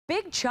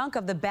big chunk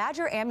of the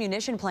Badger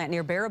ammunition plant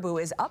near Baraboo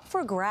is up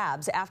for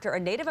grabs after a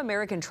Native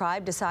American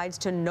tribe decides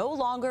to no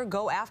longer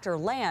go after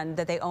land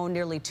that they owned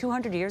nearly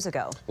 200 years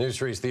ago. News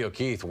 3's Theo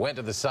Keith went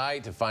to the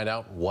site to find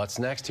out what's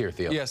next here,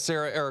 Theo. Yes,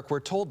 Sarah, Eric, we're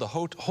told the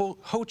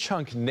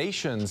Ho-Chunk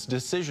Nation's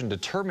decision to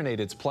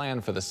terminate its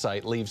plan for the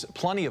site leaves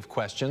plenty of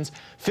questions.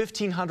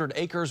 1,500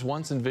 acres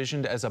once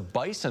envisioned as a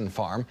bison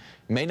farm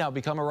may now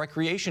become a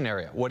recreation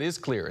area. What is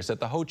clear is that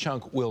the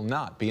Ho-Chunk will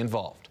not be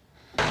involved.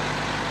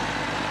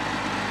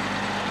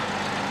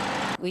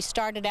 We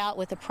started out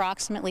with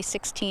approximately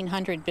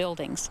 1,600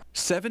 buildings.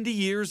 70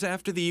 years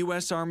after the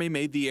U.S. Army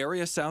made the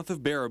area south of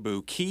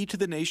Baraboo key to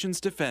the nation's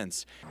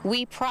defense,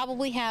 We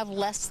probably have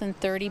less than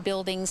 30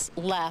 buildings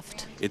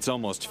left. it's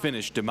almost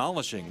finished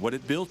demolishing what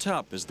it built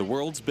up as the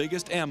world's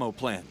biggest ammo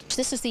plant.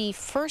 This is the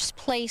first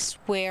place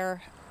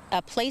where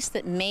a place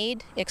that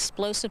made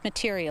explosive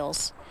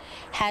materials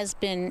has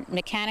been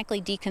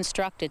mechanically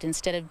deconstructed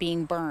instead of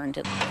being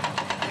burned.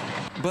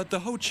 But the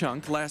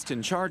Ho-Chunk, last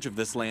in charge of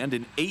this land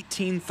in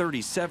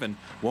 1837,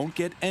 won't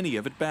get any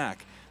of it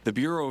back. The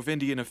Bureau of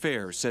Indian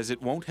Affairs says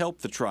it won't help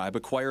the tribe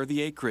acquire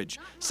the acreage,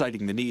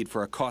 citing the need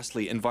for a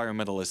costly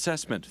environmental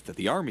assessment that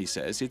the Army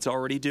says it's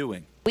already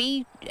doing.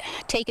 We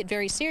take it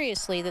very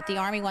seriously that the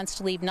Army wants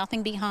to leave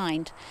nothing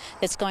behind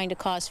that's going to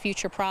cause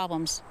future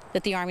problems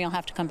that the Army will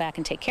have to come back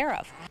and take care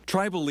of.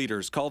 Tribal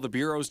leaders call the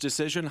Bureau's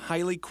decision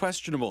highly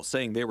questionable,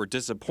 saying they were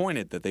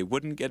disappointed that they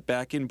wouldn't get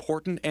back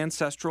important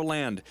ancestral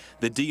land.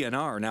 The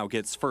DNR now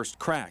gets first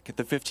crack at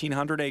the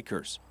 1,500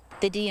 acres.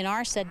 The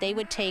DNR said they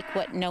would take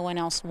what no one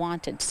else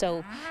wanted.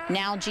 So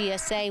now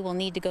GSA will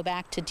need to go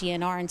back to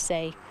DNR and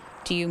say,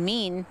 do you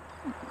mean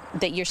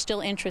that you're still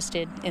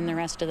interested in the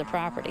rest of the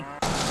property?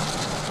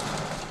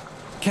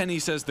 Kenny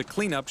says the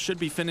cleanup should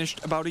be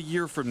finished about a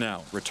year from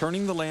now,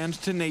 returning the land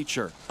to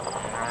nature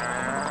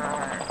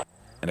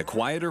and a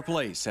quieter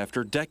place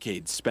after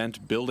decades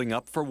spent building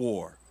up for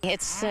war.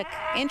 It's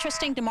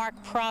interesting to mark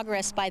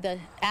progress by the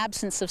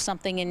absence of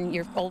something in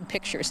your old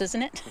pictures,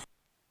 isn't it?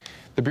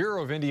 The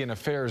Bureau of Indian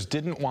Affairs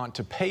didn't want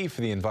to pay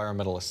for the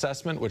environmental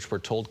assessment, which we're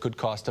told could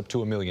cost up to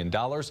 $1 million.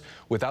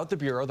 Without the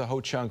Bureau, the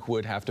Ho-Chunk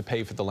would have to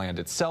pay for the land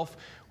itself,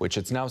 which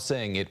it's now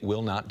saying it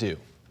will not do.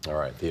 All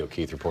right, Theo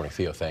Keith reporting.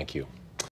 Theo, thank you.